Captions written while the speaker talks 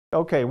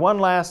Okay, one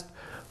last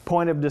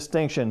point of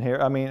distinction here,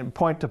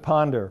 point to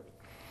ponder.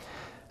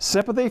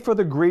 Sympathy for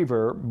the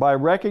griever, by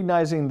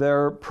recognizing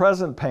their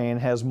present pain,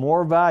 has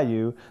more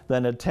value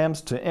than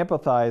attempts to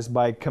empathize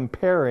by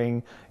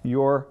comparing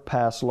your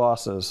past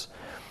losses.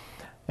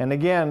 And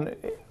again,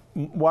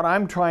 what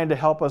I'm trying to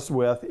help us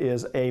with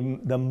is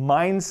the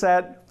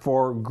mindset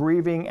for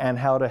grieving and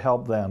how to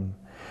help them.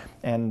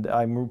 And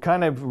I'm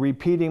kind of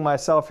repeating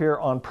myself here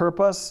on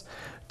purpose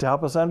to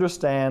help us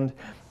understand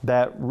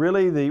that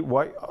really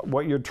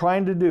what you're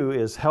trying to do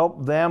is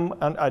help them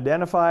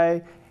identify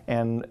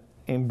and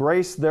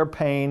embrace their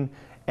pain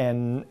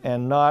and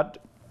not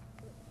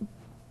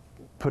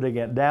putting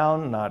it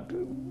down, not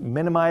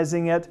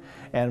minimizing it,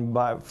 and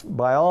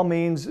by all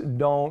means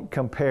don't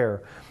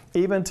compare.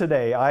 Even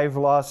today, I've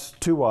lost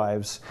 2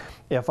 wives.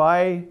 If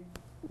I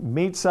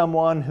meet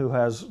someone who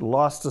has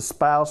lost a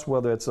spouse,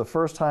 whether it's the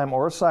first time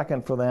or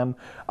second for them,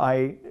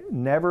 I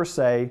never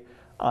say,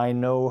 "I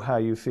know how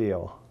you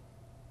feel,"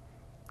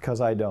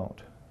 because I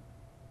don't.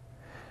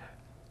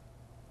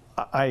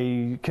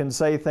 I can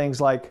say things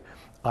like,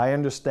 "I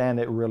understand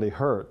it really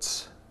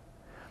hurts."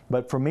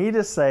 But for me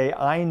to say,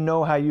 "I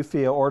know how you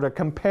feel," or to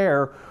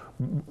compare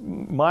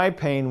my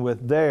pain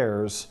with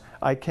theirs,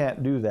 I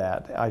can't do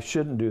that. I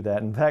shouldn't do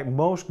that. In fact,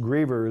 most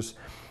grievers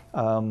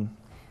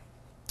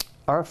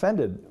are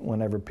offended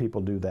whenever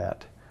people do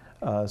that.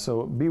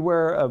 So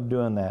beware of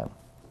doing that.